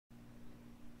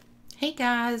Hey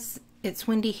guys, it's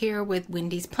Wendy here with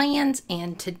Wendy's Plans,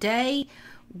 and today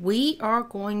we are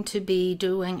going to be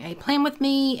doing a plan with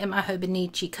me and my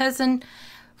Hobonichi cousin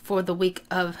for the week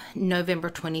of November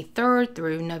 23rd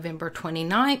through November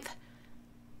 29th.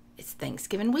 It's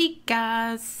Thanksgiving week,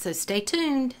 guys, so stay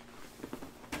tuned.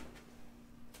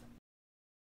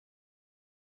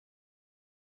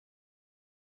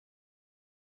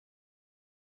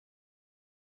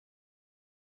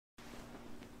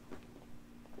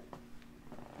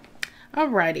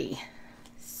 Alrighty,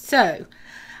 so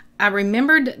I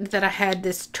remembered that I had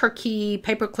this turkey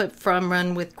paperclip from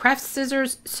Run with Craft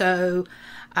Scissors, so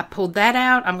I pulled that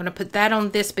out. I'm going to put that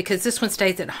on this because this one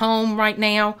stays at home right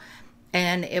now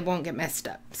and it won't get messed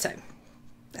up, so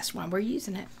that's why we're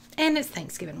using it. And it's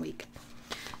Thanksgiving week,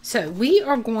 so we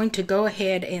are going to go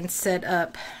ahead and set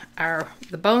up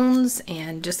the bones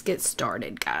and just get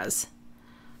started, guys.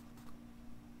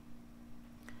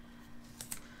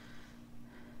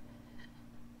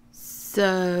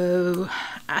 So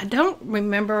I don't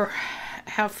remember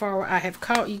how far I have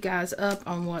caught you guys up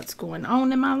on what's going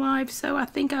on in my life, so I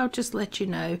think I'll just let you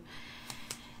know.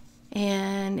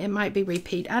 And it might be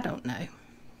repeat, I don't know,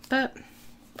 but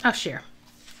I'll share.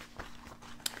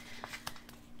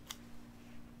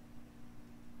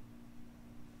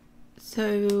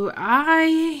 So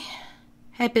I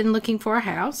have been looking for a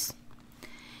house.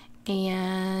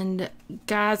 And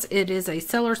guys, it is a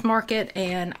seller's market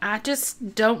and I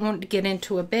just don't want to get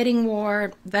into a bidding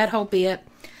war, that whole bit.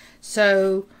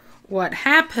 So what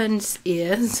happens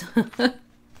is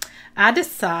I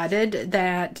decided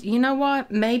that, you know what,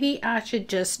 maybe I should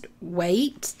just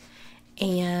wait.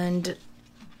 And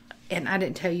I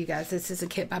didn't tell you guys, this is a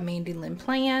kit by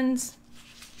MandyLynnPlans.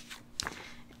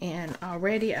 And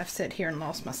already I've sat here and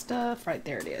lost my stuff. Right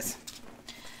there it is.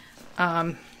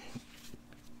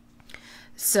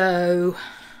 So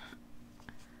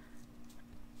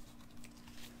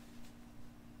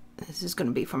this is going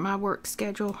to be for my work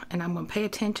schedule, and I'm going to pay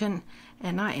attention,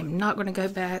 and I am not going to go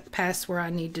back past where I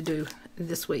need to do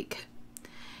this week.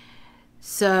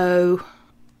 So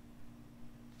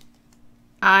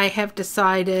I have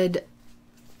decided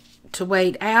to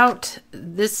wait out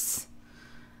the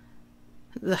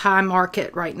high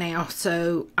market right now.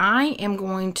 So I am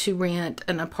going to rent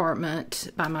an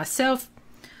apartment by myself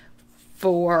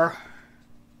for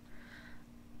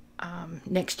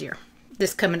next year,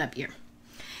 this coming up year.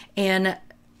 And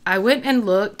I went and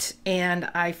looked and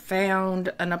I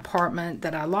found an apartment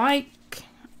that I like.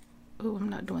 Oh, I'm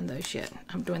not doing those yet.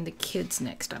 I'm doing the kids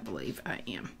next, I believe I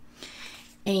am.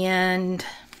 And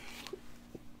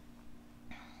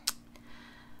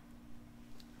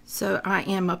so I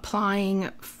am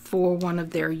applying for one of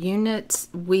their units.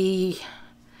 We,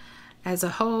 as a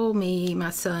whole, me, my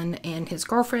son, and his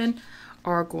girlfriend,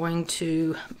 are going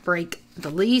to break the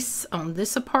lease on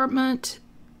this apartment,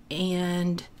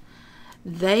 and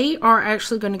they are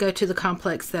actually going to go to the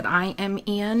complex that I am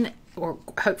in, or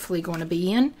hopefully going to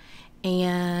be in,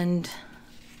 and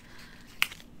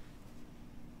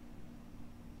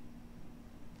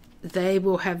they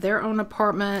will have their own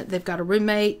apartment. They've got a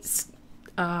roommate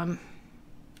that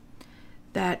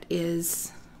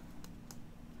is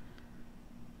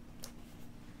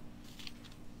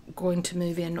going to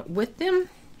move in with them,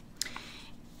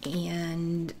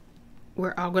 and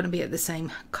we're all going to be at the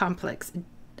same complex.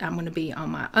 I'm going to be on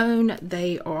my own.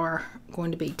 They are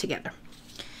going to be together.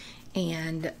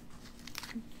 And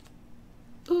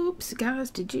oops, guys,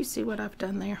 did you see what I've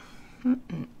done there?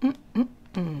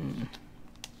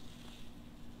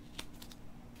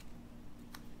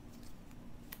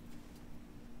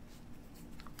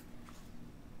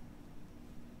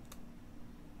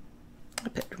 I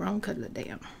put the wrong color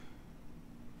down.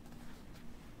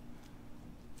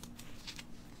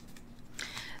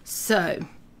 So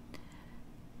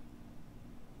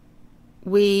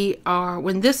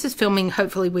when this is filming,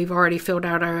 hopefully we've already filled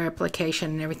out our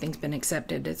application and everything's been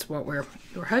accepted. It's what we're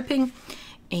hoping.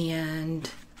 And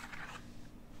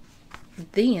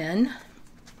then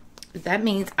that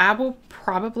means I will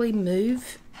probably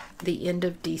move the end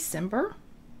of December.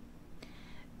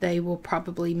 They will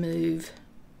probably move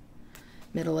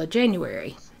middle of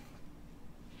January,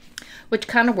 which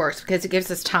kind of works because it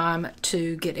gives us time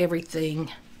to get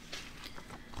everything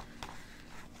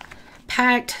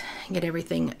packed, get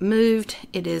everything moved.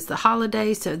 It is the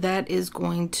holiday, so that is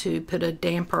going to put a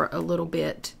damper a little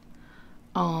bit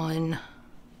on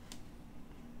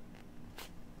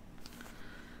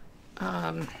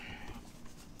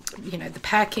you know, the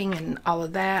packing and all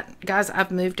of that. Guys, I've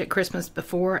moved at Christmas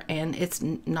before and it's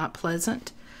not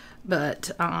pleasant, but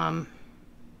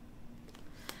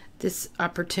this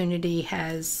opportunity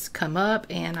has come up,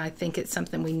 and I think it's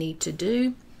something we need to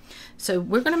do. So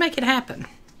we're going to make it happen.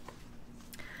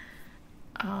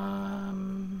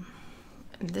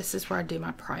 This is where I do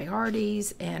my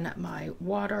priorities and my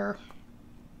water.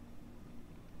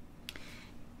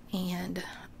 And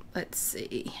let's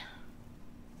see.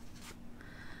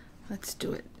 Let's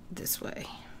do it this way.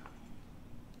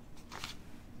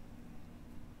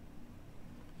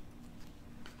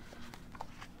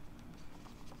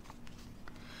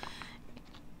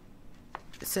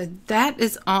 So that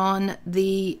is on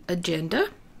the agenda.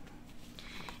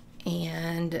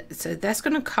 And so that's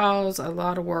going to cause a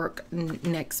lot of work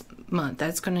next month.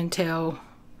 That's going to entail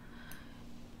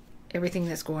everything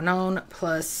that's going on,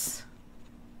 plus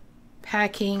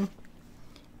packing.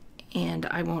 And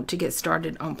I want to get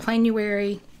started on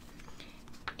Planuary.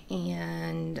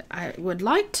 And I would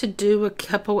like to do a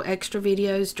couple extra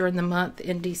videos during the month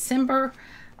in December.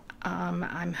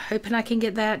 I'm hoping I can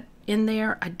get that in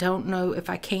there. I don't know if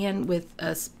I can with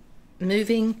us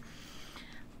moving.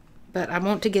 But I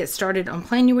want to get started on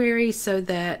Planuary so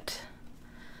that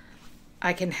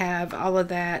I can have all of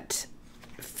that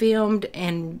filmed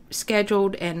and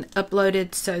scheduled and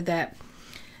uploaded, so that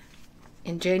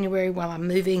in January, while I'm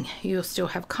moving, you'll still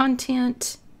have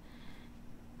content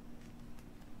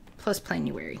plus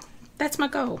Planuary. That's my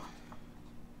goal.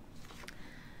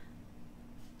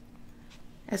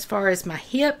 As far as my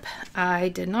hip, I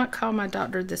did not call my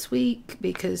doctor this week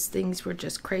because things were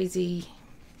just crazy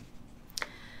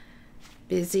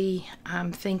busy.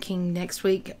 I'm thinking next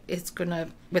week it's gonna,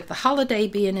 with the holiday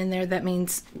being in there, that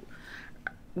means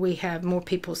we have more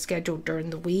people scheduled during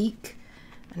the week.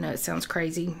 I know it sounds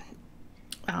crazy,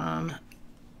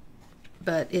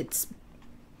 but it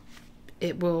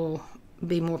will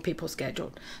be more people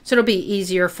scheduled, so it'll be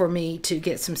easier for me to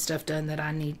get some stuff done that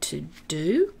I need to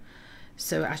do.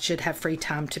 So I should have free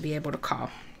time to be able to call.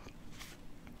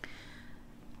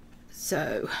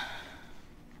 So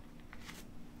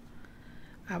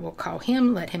I will call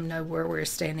him, let him know where we're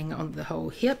standing on the whole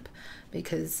hip,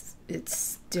 because it's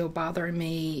still bothering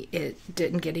me. It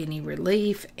didn't get any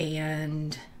relief,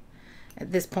 and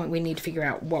at this point we need to figure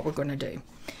out what we're going to do.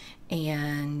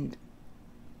 And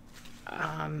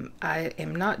I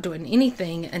am not doing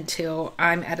anything until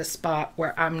I'm at a spot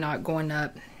where I'm not going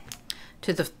up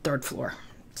to the 3rd floor.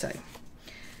 So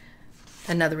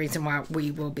another reason why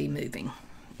we will be moving.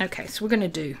 Okay, so we're going to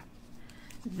do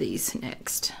these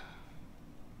next.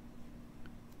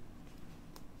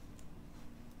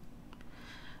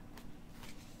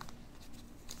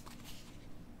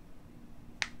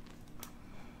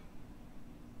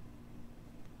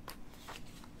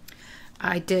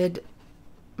 I did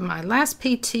my last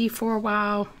PT for a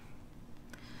while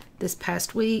this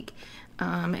past week.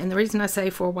 And the reason I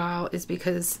say for a while is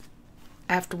because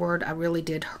afterward I really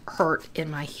did hurt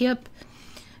in my hip,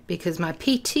 because my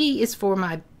PT is for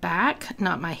my back,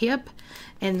 not my hip.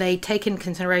 And they take in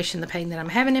consideration the pain that I'm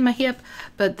having in my hip,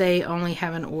 but they only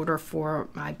have an order for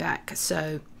my back.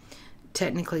 So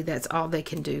technically that's all they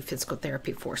can do physical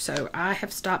therapy for. So I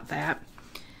have stopped that.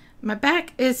 My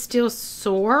back is still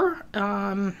sore,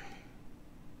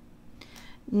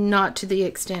 not to the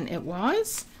extent it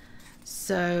was.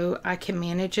 So I can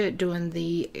manage it doing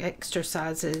the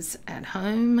exercises at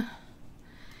home.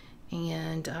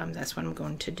 And that's what I'm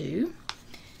going to do.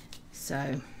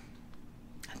 So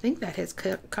I think that has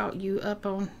caught you up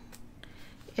on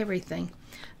everything.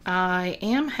 I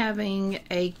am having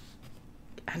a,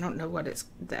 I don't know what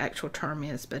the actual term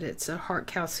is, but it's a heart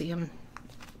calcium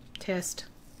test.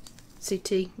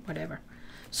 CT, whatever,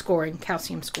 scoring,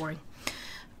 calcium scoring,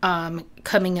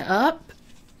 coming up.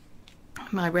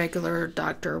 My regular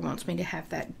doctor wants me to have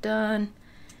that done,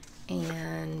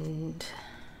 and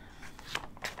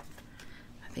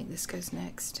I think this goes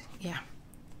next. Yeah.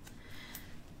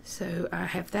 So I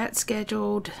have that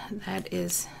scheduled. That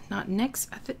is not next,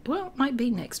 I think, well, it might be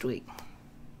next week.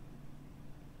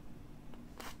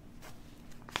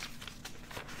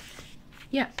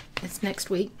 Yeah, it's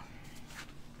next week.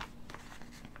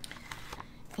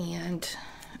 And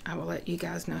I will let you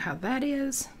guys know how that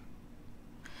is.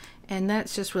 And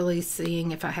that's just really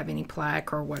seeing if I have any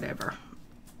plaque or whatever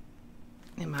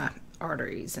in my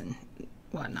arteries and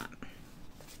whatnot.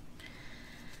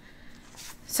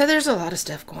 So there's a lot of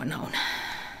stuff going on.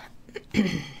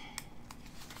 Let's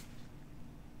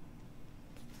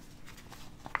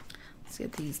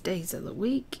get these days of the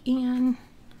week in,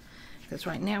 because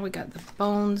right now we got the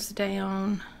bones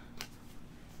down.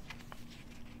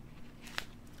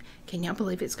 Can y'all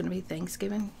believe it's going to be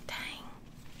Thanksgiving?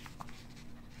 Dang.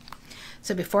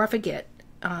 So before I forget,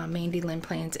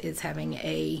 MandyLynnPlans is having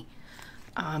a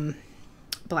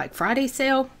Black Friday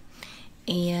sale.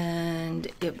 and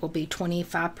it will be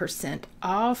 25%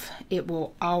 off. It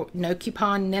will no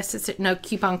coupon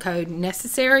code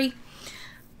necessary.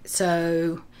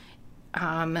 So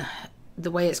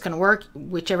the way it's going to work,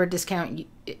 whichever discount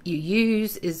you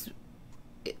use is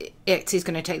Etsy is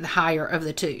going to take the higher of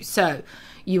the two. So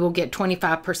you will get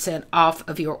 25% off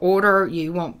of your order.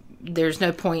 There's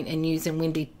no point in using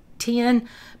Wendy 10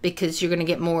 because you're going to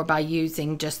get more by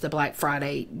using just the Black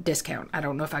Friday discount. I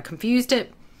don't know if I confused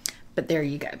it, but there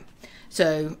you go.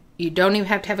 So you don't even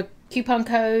have to have a coupon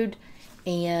code,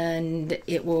 and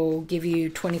it will give you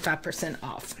 25%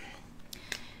 off.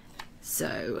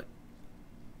 So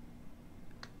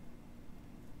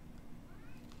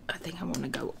I think I want to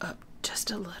go up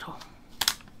just a little.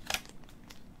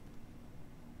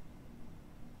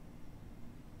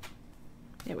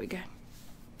 There we go.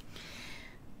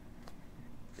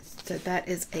 So that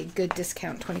is a good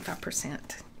discount,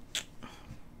 25%.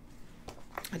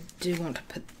 I do want to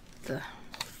put the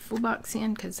full box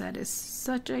in because that is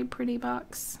such a pretty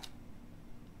box.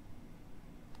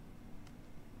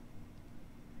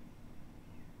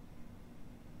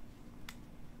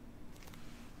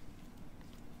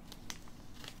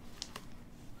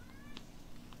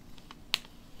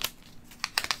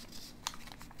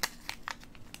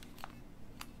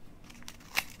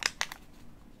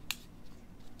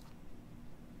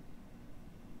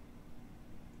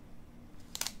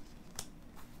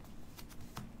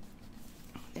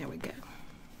 There we go.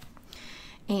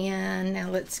 And now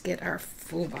let's get our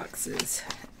full boxes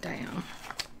down.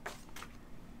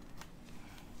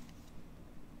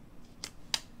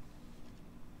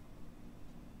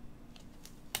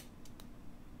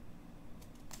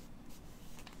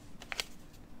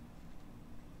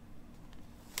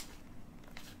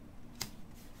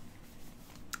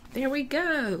 There we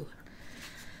go.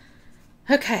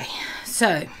 Okay,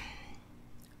 so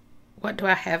what do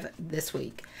I have this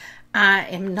week? I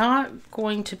am not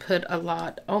going to put a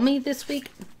lot on me this week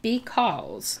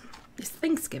because it's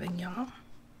Thanksgiving, y'all.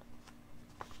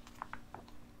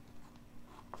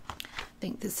 I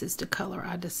think this is the color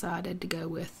I decided to go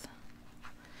with.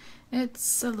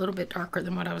 It's a little bit darker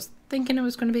than what I was thinking it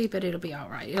was going to be, but it'll be all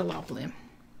right. It'll all blend.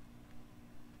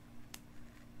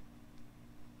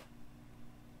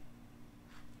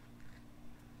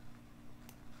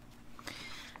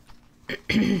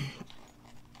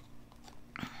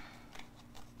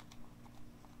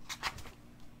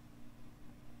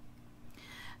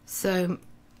 So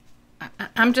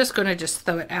I'm just going to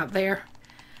throw it out there.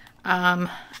 I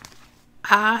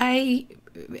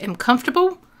am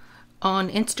comfortable on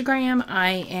Instagram. I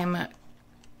am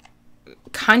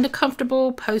kind of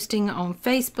comfortable posting on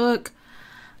Facebook.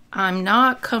 I'm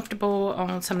not comfortable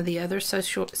on some of the other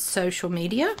social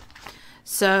media.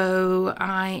 So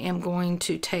I am going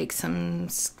to take some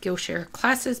Skillshare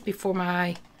classes before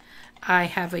I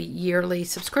have a yearly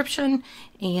subscription,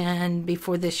 and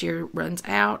before this year runs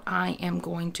out, I am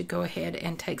going to go ahead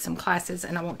and take some classes,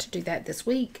 and I want to do that this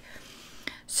week.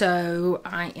 So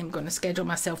I am going to schedule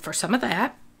myself for some of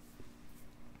that.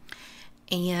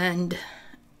 And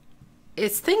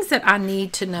it's things that I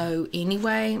need to know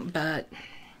anyway, but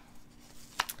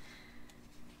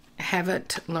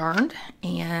haven't learned,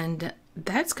 and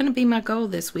that's going to be my goal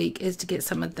this week, is to get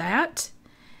some of that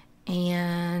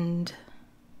and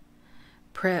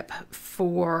prep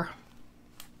for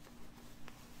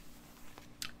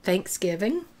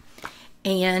Thanksgiving.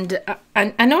 And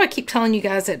I know I keep telling you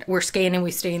guys that we're scanning,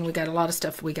 we got a lot of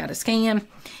stuff we got to scan,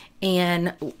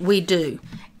 and we do.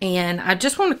 And I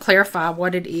just want to clarify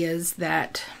what it is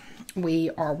that we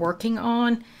are working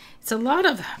on. It's a lot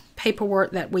of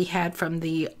paperwork that we had from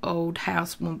the old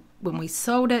house when we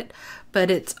sold it,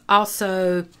 but it's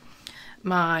also,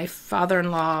 my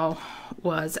father-in-law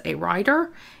was a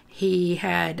writer. He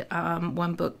had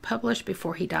one book published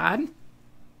before he died,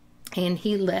 and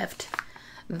he left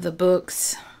the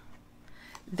books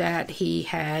that he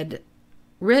had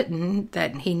written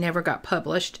that he never got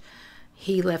published.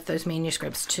 He left those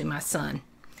manuscripts to my son,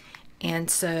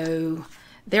 and so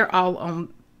they're all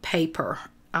on paper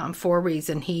for a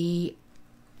reason. He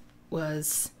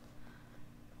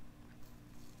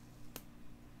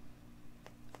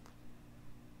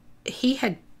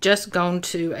had just gone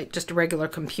to just a regular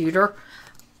computer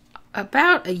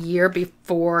about a year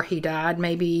before he died,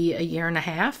 maybe a year and a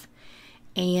half,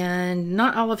 and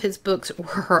not all of his books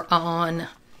were on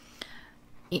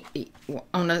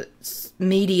a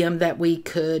medium that we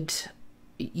could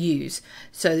use.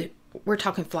 So we're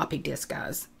talking floppy disk,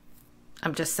 guys.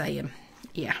 I'm just saying,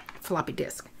 yeah, floppy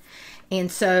disk.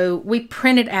 And so we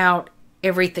printed out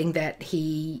everything that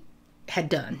he had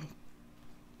done.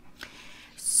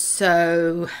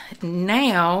 So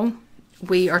now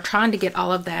we are trying to get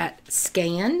all of that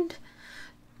scanned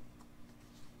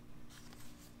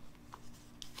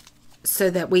so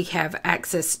that we have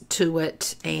access to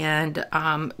it, and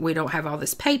we don't have all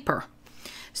this paper.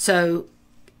 So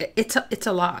it's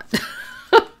a lot.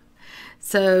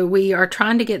 So we are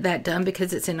trying to get that done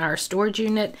because it's in our storage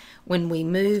unit. When we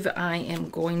move, I am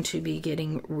going to be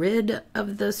getting rid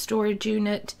of the storage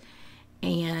unit.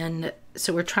 And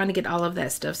so we're trying to get all of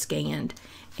that stuff scanned.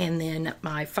 And then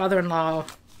my father-in-law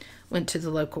went to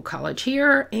the local college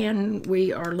here, and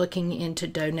we are looking into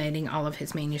donating all of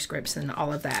his manuscripts and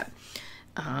all of that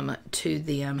to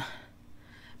them,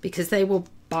 because they will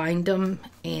bind them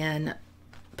and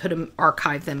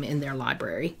archive them in their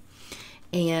library.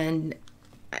 And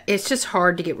it's just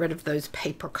hard to get rid of those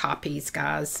paper copies,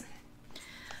 guys.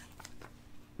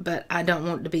 But I don't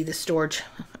want to be the storage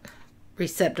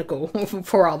receptacle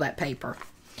for all that paper.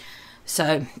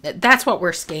 So that's what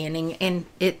we're scanning, and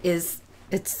it's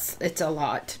a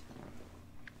lot.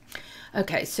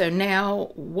 Okay, so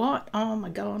now what am I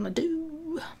gonna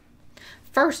do?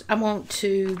 First, I want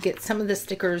to get some of the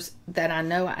stickers that I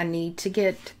know I need to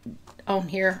get on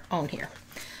here.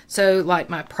 So like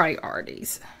my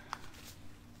priorities.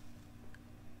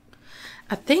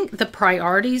 I think the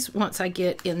priorities, once I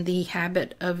get in the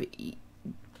habit of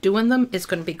doing them, is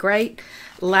going to be great.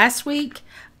 Last week,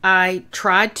 I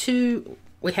tried to,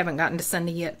 we haven't gotten to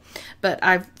Sunday yet, but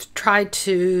I've tried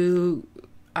to,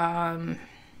 guys,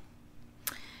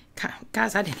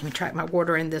 I didn't even track my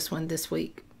water in this one this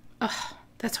week. Oh,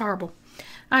 that's horrible.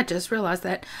 I just realized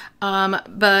that.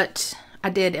 But I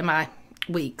did in my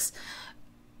weeks.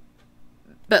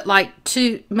 But like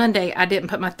Monday, I didn't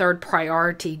put my third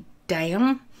priority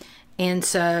down, and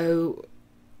so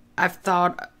I've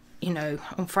thought, you know,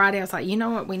 on Friday I was like, you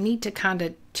know what, we need to kind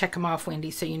of check them off, Wendy,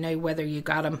 so you know whether you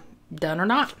got them done or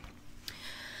not.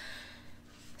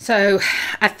 So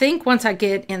I think once I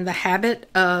get in the habit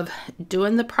of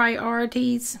doing the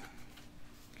priorities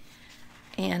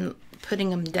and putting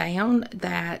them down,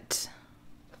 that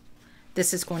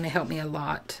this is going to help me a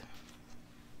lot.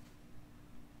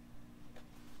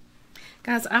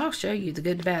 Guys, I'll show you the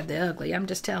good, the bad, the ugly. I'm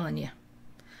just telling you.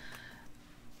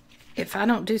 If I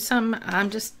don't do something,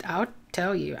 I'll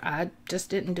tell you, I just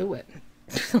didn't do it.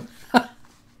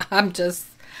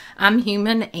 I'm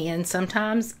human, and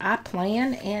sometimes I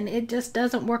plan and it just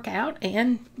doesn't work out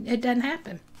and it doesn't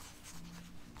happen.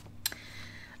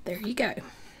 There you go.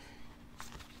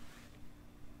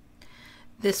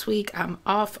 This week I'm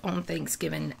off on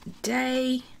Thanksgiving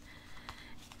Day.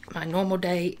 My normal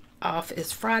day off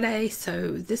is Friday,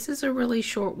 so this is a really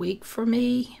short week for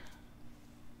me,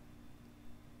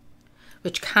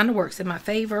 which kind of works in my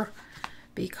favor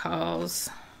because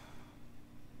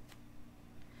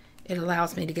it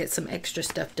allows me to get some extra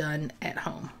stuff done at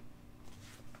home.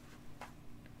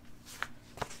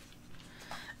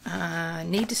 I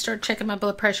need to start checking my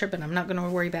blood pressure, but I'm not going to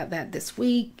worry about that this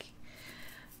week.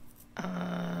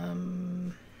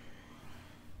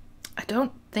 I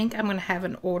don't think I'm going to have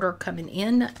an order coming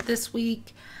in this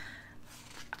week.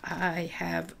 I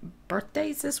have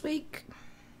birthdays this week.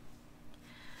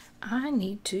 I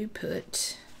need to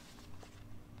put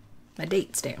my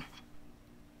dates down.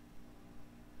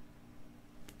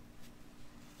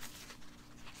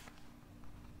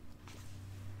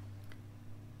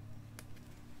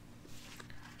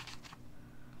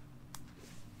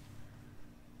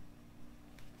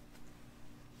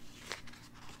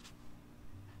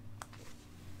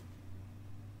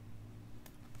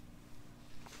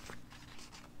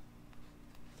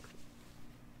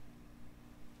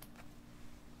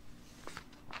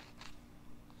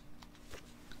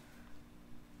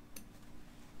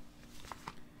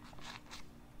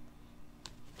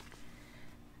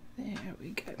 There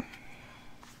we go.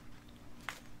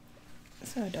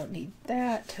 So I don't need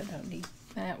that. I don't need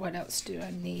that. What else do I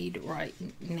need right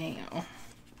now?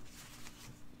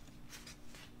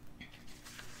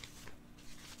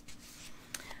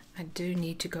 I do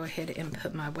need to go ahead and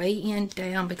put my weigh-in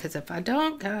down, because if I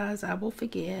don't, guys, I will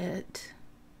forget.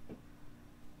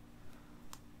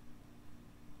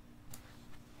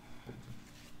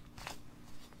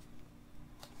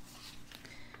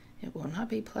 It will not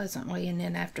be pleasant weighing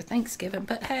in after Thanksgiving,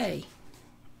 but hey,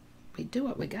 we do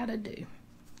what we gotta do.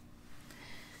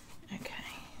 Okay,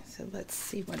 so let's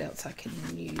see what else I can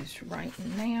use right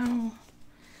now.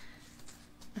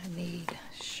 I need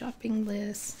shopping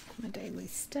list, my daily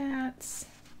stats.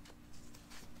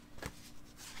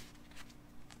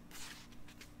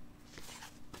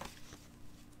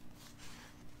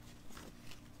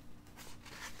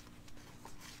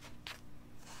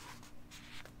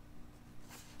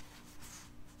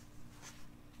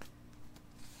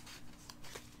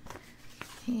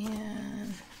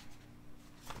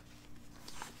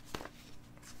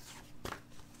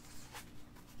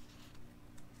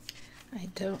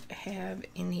 don't have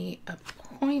any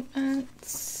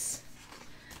appointments.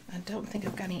 I don't think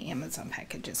I've got any Amazon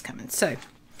packages coming. So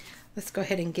let's go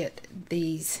ahead and get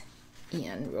these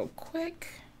in real quick.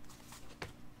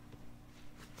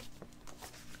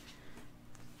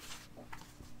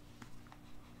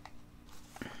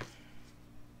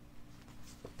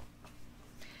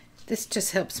 This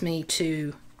just helps me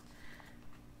to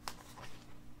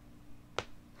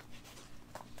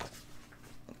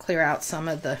clear out some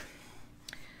of the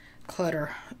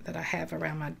clutter that I have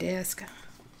around my desk.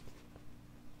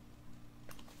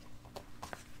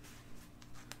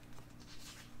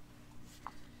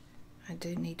 I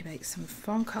do need to make some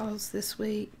phone calls this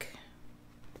week.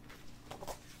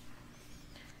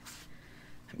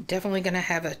 I'm definitely going to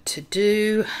have a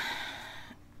to-do.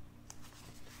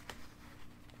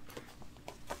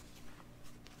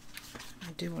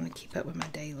 I do want to keep up with my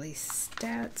daily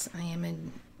stats. I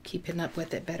am keeping up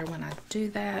with it better when I do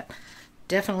that.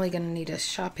 Definitely going to need a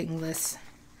shopping list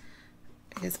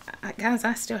because, guys,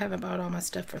 I still haven't bought all my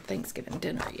stuff for Thanksgiving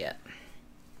dinner yet.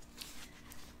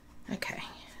 Okay,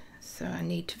 so I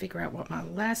need to figure out what my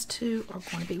last two are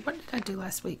going to be. What did I do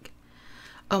last week?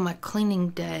 Oh, my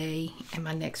cleaning day and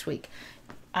my next week.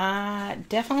 I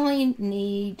definitely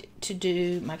need to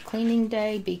do my cleaning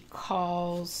day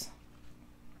because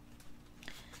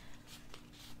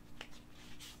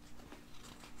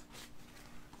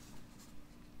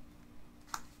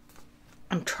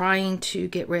I'm trying to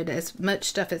get rid of as much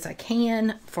stuff as I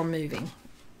can for moving.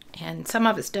 And some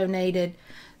of it's donated,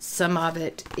 some of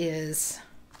it is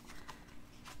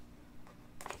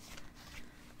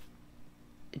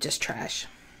just trash.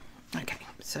 Okay,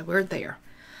 so we're there.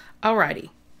 Alrighty,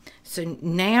 so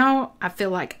now I feel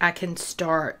like I can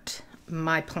start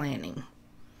my planning.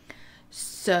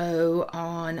 So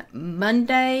on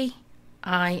Monday,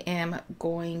 I am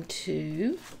going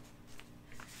to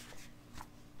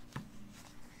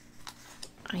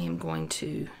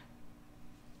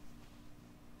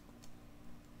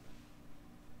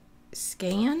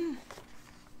scan,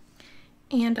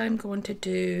 and I'm going to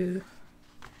do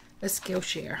a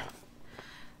Skillshare.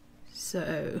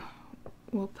 So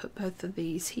we'll put both of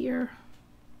these here.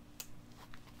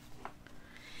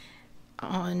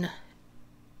 On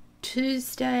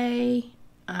Tuesday,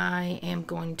 I am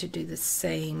going to do the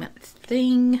same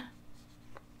thing.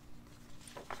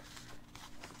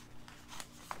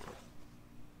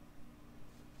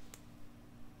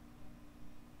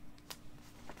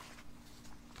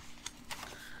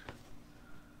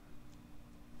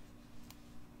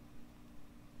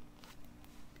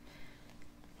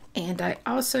 And I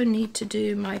also need to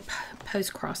do my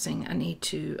post crossing. I need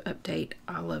to update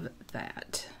all of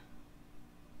that.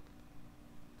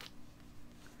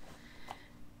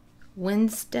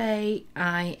 Wednesday,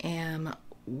 I am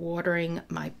watering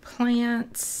my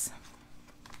plants.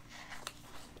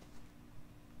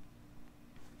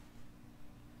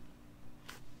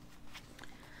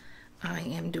 I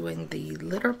am doing the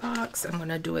litter box. I'm going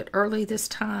to do it early this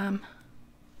time.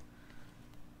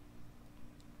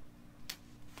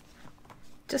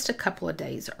 Just a couple of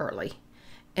days early.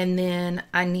 And then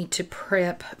I need to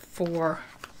prep for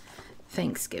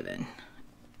Thanksgiving.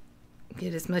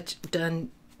 Get as much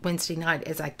done Wednesday night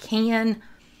as I can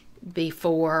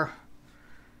before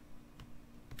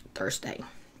Thursday.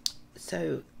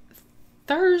 So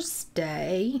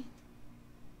Thursday,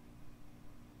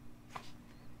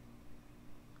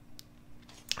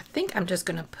 I think I'm just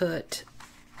going to put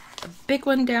a big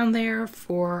one down there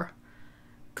for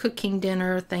cooking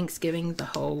dinner, Thanksgiving, the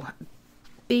whole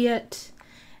bit.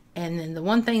 And then the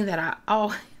one thing that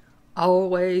I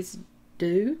always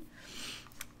do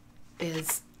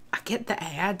is I get the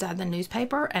ads out of the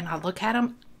newspaper and I look at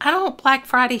them. I don't Black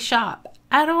Friday shop.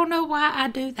 I don't know why I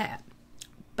do that,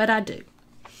 but I do.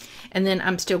 And then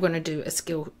I'm still going to do a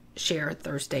Skillshare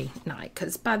Thursday night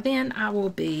because by then I will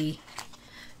be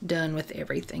done with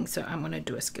everything. So I'm going to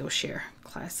do a Skillshare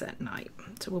class that night.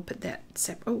 So we'll put that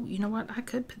separate. Oh, you know what? I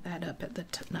could put that up at the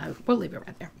no, we'll leave it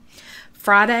right there.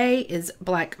 Friday is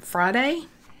Black Friday.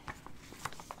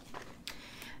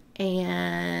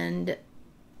 And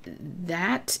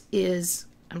that is,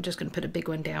 I'm just going to put a big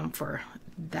one down for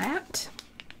that.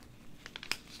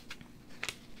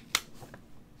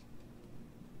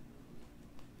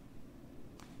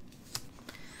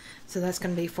 So that's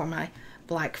going to be for my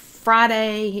Black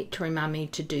Friday to remind me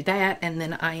to do that. And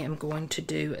then I am going to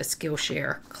do a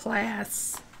Skillshare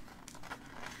class.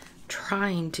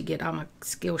 Trying to get all my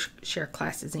Skillshare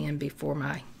classes in before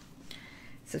my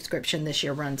subscription this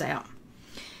year runs out.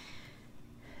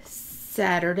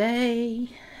 Saturday,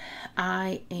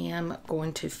 I am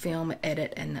going to film,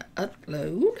 edit, and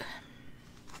upload.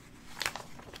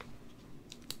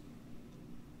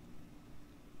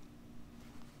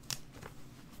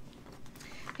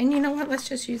 And you know what? Let's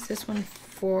just use this one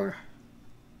for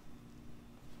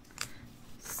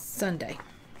Sunday.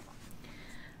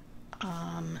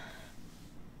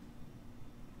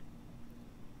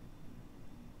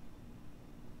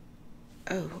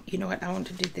 Oh, you know what? I want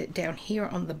to do that down here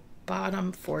on the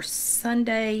bottom for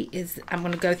Sunday. I'm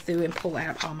going to go through and pull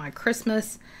out all my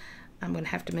Christmas. I'm going to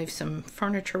have to move some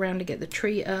furniture around to get the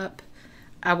tree up.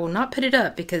 I will not put it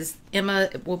up because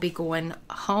Emma will be going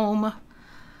home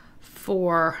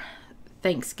for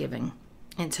Thanksgiving,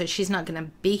 and so she's not going to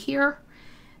be here.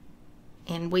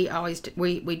 And we always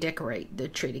we decorate the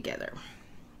tree together.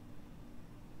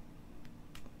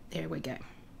 There we go.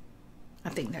 I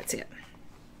think that's it.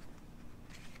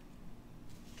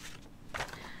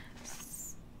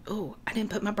 Oh, I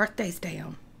didn't put my birthdays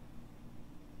down.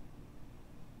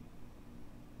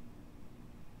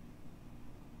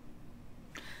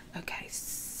 Okay,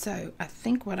 so I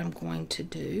think what I'm going to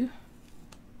do,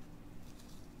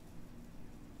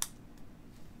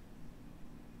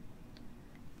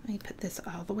 let me put this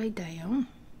all the way down,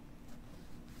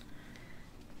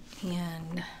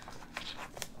 and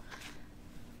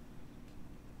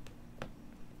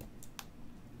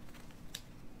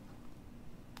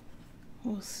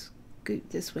we'll scoot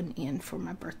this one in for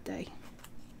my birthday.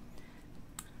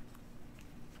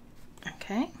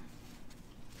 Okay.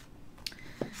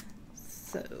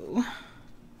 So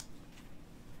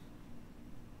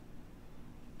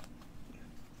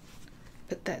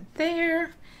put that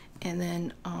there, and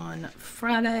then on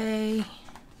Friday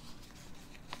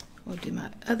we'll do my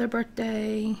other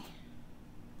birthday.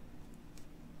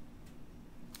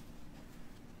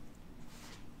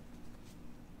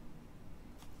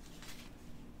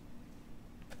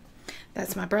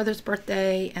 That's my brother's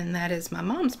birthday, and that is my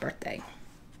mom's birthday.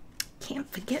 Can't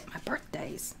forget my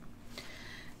birthdays.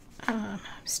 I'm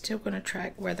still going to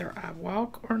track whether I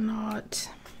walk or not,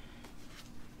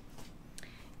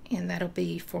 and that'll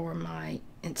be for my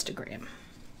Instagram.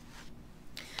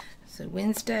 So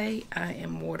Wednesday I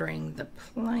am watering the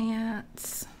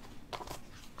plants.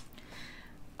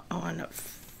 On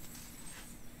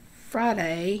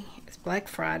Friday, it's Black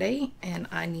Friday, and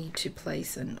I need to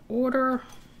place an order.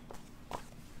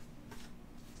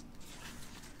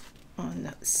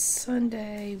 On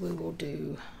Sunday we will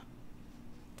do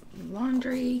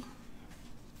laundry.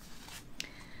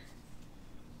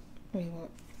 We will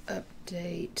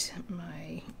update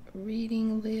my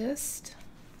reading list.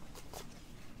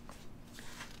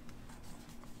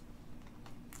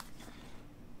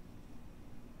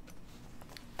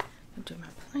 I'll do my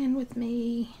plan with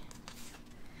me.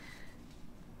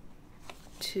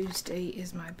 Tuesday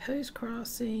is my post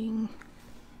crossing.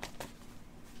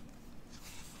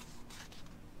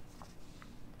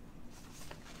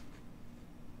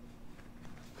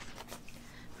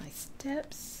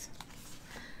 Steps,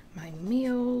 my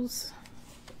meals,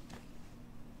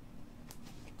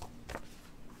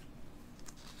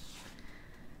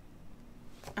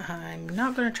 I'm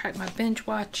not going to track my binge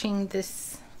watching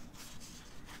this,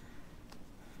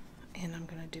 and I'm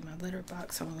going to do my litter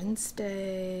box on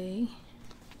Wednesday.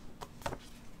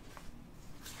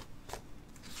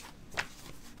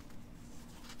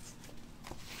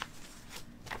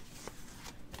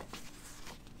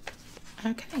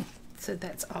 Okay, so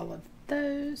that's all of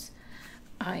those.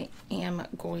 I am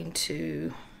going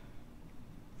to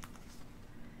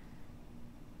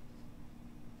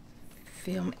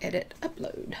film, edit,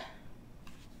 upload.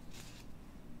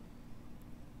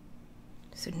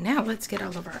 So now let's get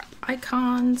all of our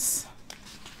icons.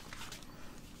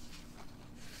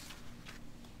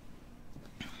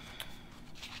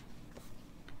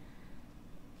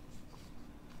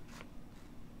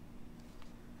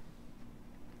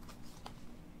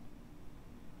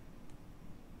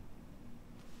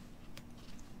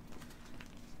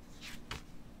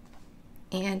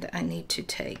 And I need to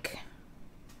take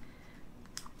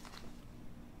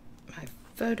my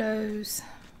photos.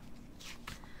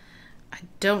 I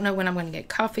don't know when I'm going to get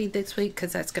coffee this week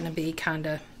because that's going to be kind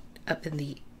of up in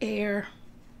the air.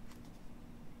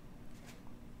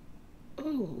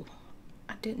 Ooh,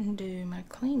 I didn't do my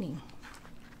cleaning.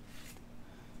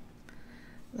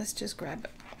 Let's just grab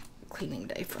a cleaning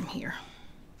day from here.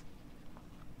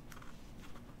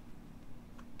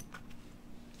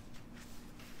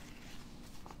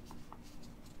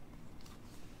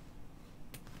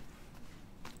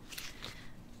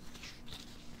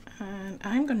 And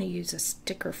I'm going to use a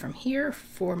sticker from here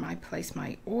for my place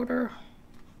my order.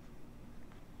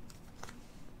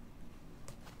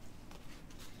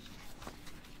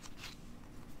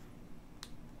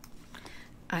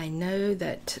 I know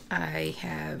that I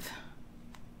have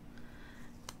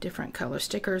different color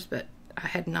stickers, but I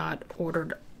had not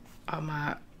ordered all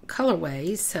my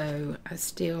colorways, so I'm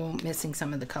still missing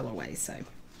some of the colorways, so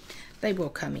they will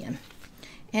come in.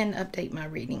 And update my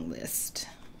reading list.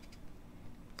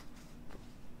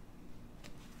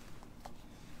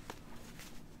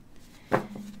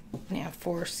 Now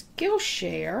for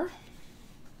Skillshare,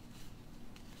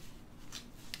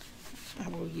 I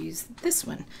will use this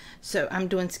one. So I'm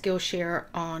doing Skillshare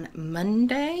on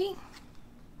Monday.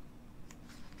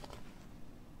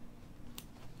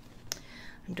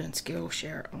 I'm doing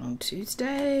Skillshare on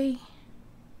Tuesday.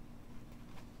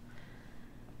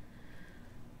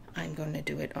 I'm going to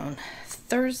do it on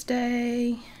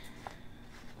Thursday.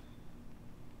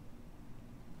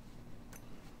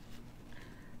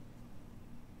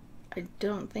 I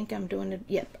don't think I'm doing it.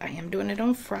 Yep, I am doing it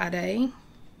on Friday.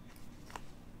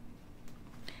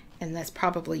 And that's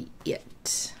probably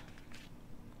it.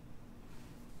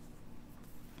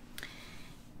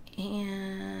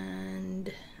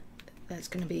 And that's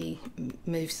going to be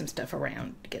move some stuff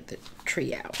around to get the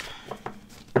tree out.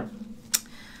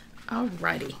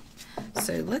 Alrighty,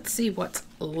 so let's see what's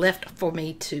left for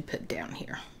me to put down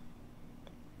here.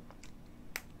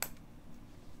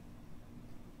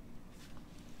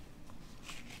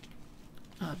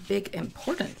 A big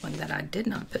important one that I did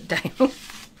not put down.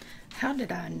 How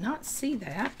did I not see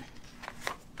that?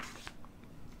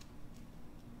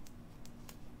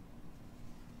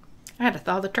 I had to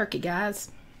thaw the turkey,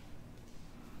 guys.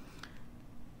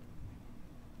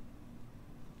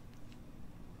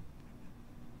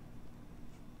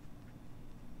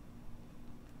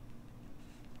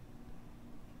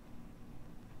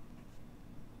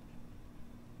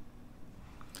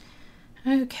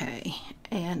 Okay,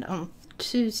 and on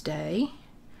Tuesday,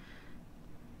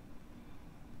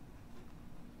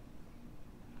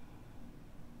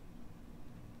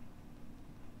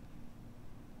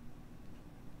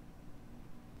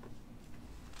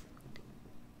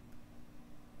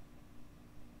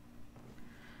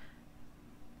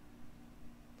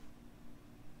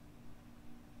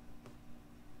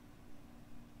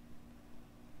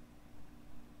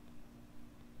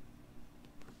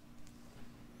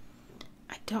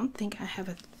 I don't think I have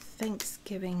a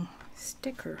Thanksgiving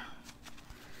sticker.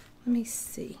 Let me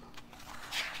see.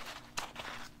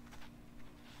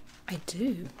 I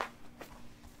do.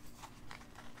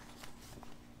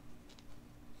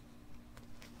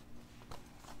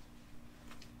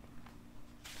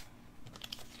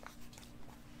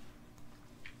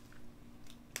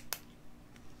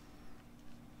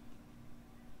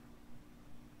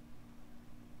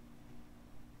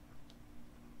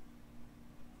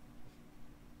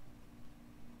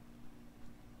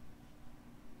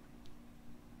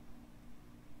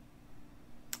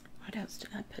 What else did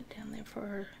I put down there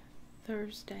for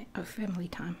Thursday? Oh, family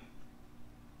time.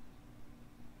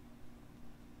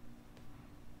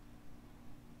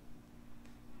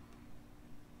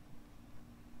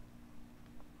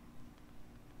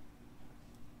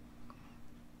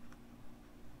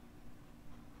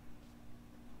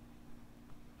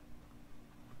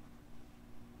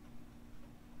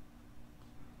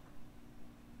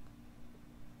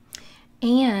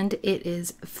 And it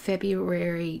is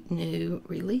February new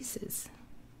releases.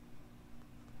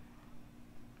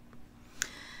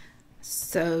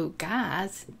 So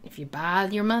guys, if you buy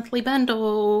your monthly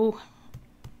bundle,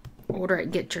 order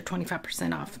it, get your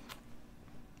 25% off.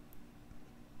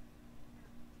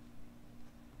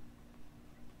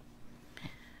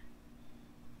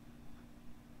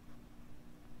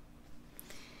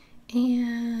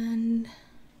 And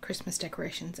Christmas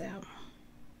decorations out.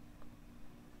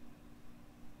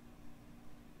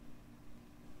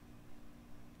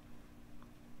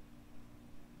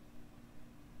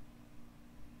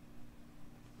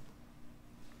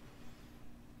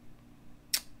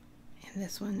 And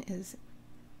this one is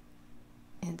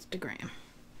Instagram.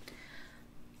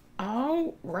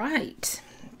 All right,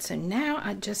 so now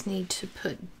I just need to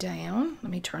put down,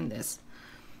 let me turn this.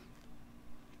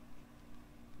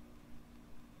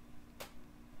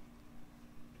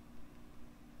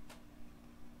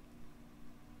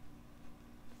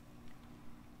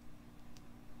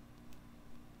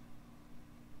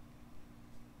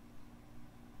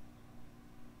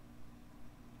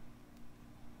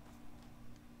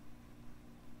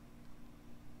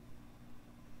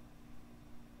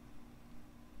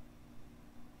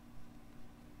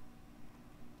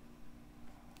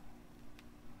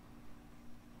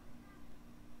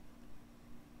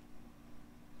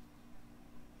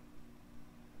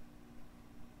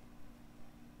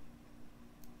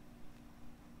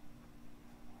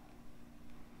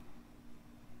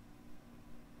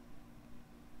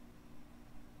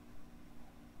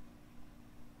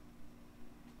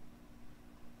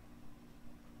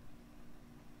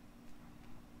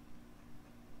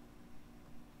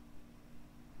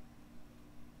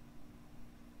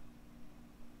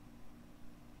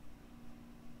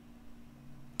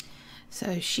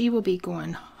 So she will be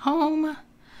going home.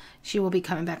 She will be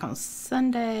coming back on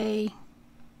Sunday.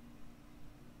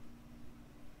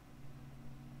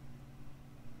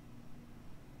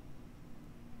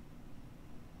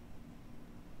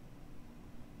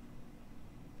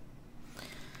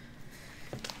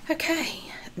 Okay,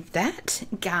 that,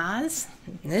 guys,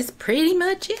 is pretty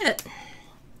much it.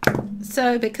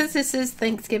 So because this is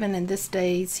Thanksgiving and this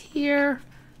day's here,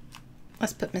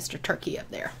 let's put Mr. Turkey up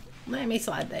there. Let me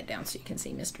slide that down so you can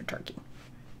see Mr. Turkey.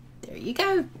 There you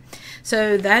go.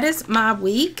 So that is my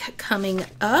week coming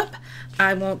up.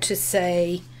 I want to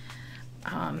say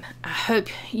I hope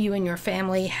you and your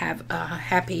family have a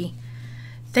happy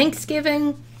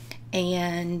Thanksgiving,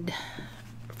 and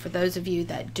for those of you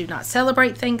that do not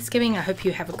celebrate Thanksgiving, I hope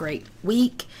you have a great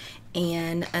week,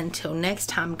 and until next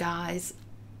time, guys,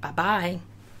 bye-bye.